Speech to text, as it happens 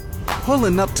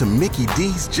Pulling up to Mickey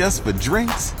D's just for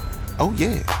drinks? Oh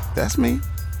yeah, that's me.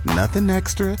 Nothing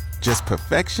extra, just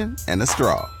perfection and a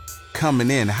straw. Coming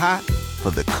in hot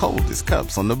for the coldest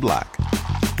cups on the block.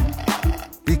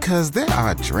 Because there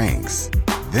are drinks.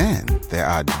 Then there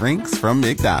are drinks from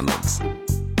McDonald's.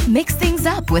 Mix things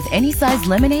up with any size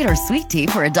lemonade or sweet tea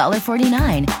for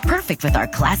 $1.49. Perfect with our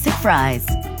classic fries.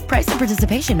 Price and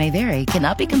participation may vary.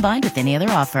 Cannot be combined with any other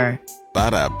offer.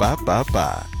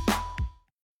 Ba-da-ba-ba-ba.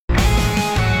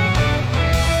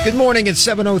 Good morning, it's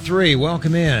 7:03.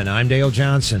 Welcome in. I'm Dale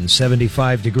Johnson.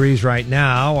 75 degrees right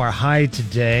now. Our high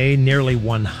today, nearly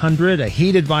 100. A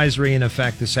heat advisory in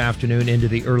effect this afternoon into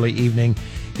the early evening.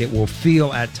 It will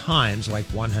feel at times like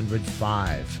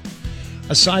 105.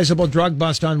 A sizable drug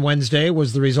bust on Wednesday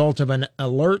was the result of an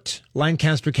alert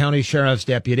Lancaster County Sheriff's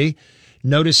deputy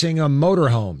noticing a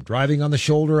motorhome driving on the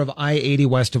shoulder of I-80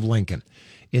 west of Lincoln.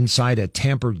 Inside a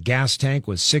tampered gas tank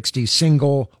was 60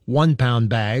 single 1-pound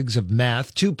bags of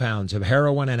meth, 2 pounds of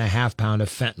heroin, and a half-pound of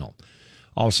fentanyl.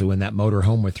 Also in that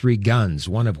motorhome were 3 guns,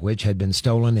 one of which had been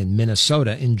stolen in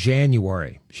Minnesota in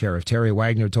January. Sheriff Terry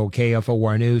Wagner told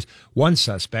KFOR News one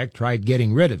suspect tried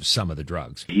getting rid of some of the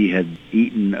drugs. He had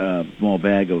eaten a small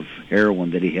bag of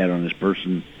heroin that he had on his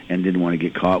person and didn't want to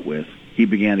get caught with. He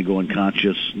began to go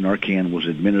unconscious. Narcan was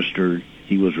administered.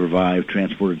 He was revived,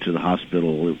 transported to the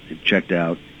hospital, checked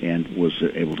out, and was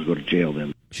able to go to jail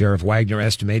then. Sheriff Wagner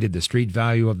estimated the street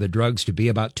value of the drugs to be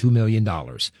about $2 million.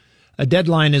 A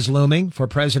deadline is looming for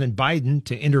President Biden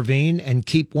to intervene and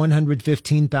keep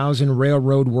 115,000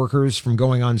 railroad workers from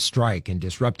going on strike and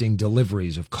disrupting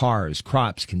deliveries of cars,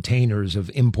 crops, containers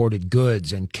of imported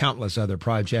goods, and countless other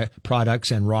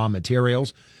products and raw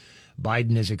materials.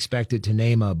 Biden is expected to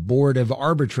name a board of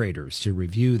arbitrators to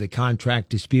review the contract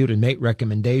dispute and make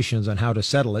recommendations on how to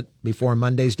settle it before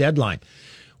Monday's deadline.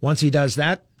 Once he does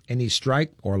that, any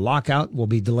strike or lockout will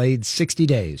be delayed 60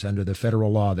 days under the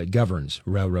federal law that governs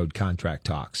railroad contract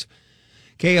talks.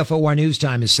 KFOR News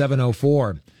Time is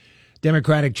 7:04.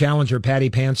 Democratic challenger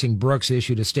Patty Pansing Brooks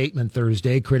issued a statement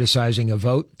Thursday criticizing a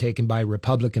vote taken by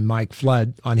Republican Mike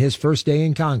Flood on his first day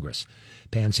in Congress.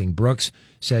 Pansing Brooks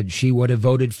said she would have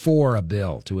voted for a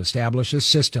bill to establish a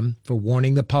system for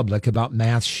warning the public about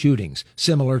mass shootings,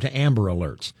 similar to Amber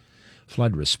Alerts.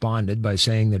 Flood responded by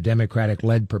saying the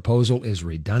Democratic-led proposal is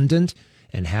redundant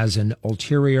and has an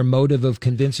ulterior motive of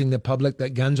convincing the public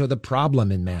that guns are the problem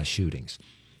in mass shootings.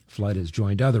 Flood has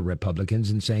joined other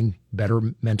Republicans in saying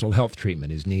better mental health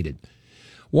treatment is needed.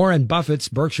 Warren Buffett's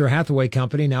Berkshire Hathaway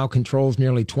company now controls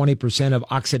nearly 20% of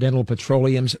Occidental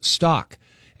Petroleum's stock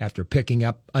after picking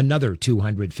up another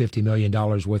 $250 million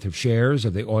worth of shares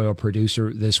of the oil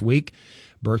producer this week.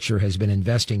 Berkshire has been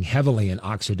investing heavily in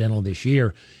Occidental this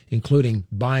year, including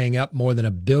buying up more than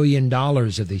 $1 billion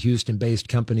of the Houston-based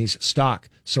company's stock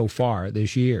so far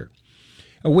this year.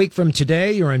 A week from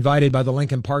today, you're invited by the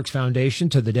Lincoln Parks Foundation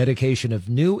to the dedication of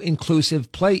new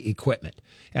inclusive play equipment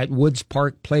at Woods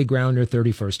Park Playground near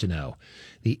 31st and O.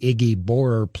 The Iggy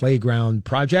Borer Playground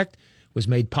project was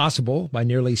made possible by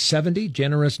nearly 70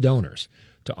 generous donors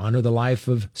to honor the life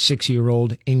of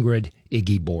 6-year-old Ingrid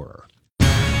Iggy Borer.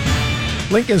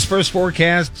 Lincoln's first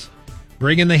forecast,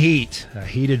 bringing the heat. A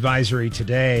heat advisory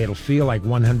today. It'll feel like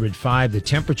 105. The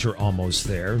temperature almost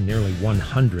there, nearly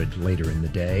 100 later in the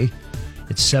day.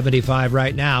 It's 75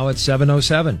 right now at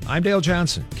 7:07. I'm Dale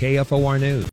Johnson, KFOR News.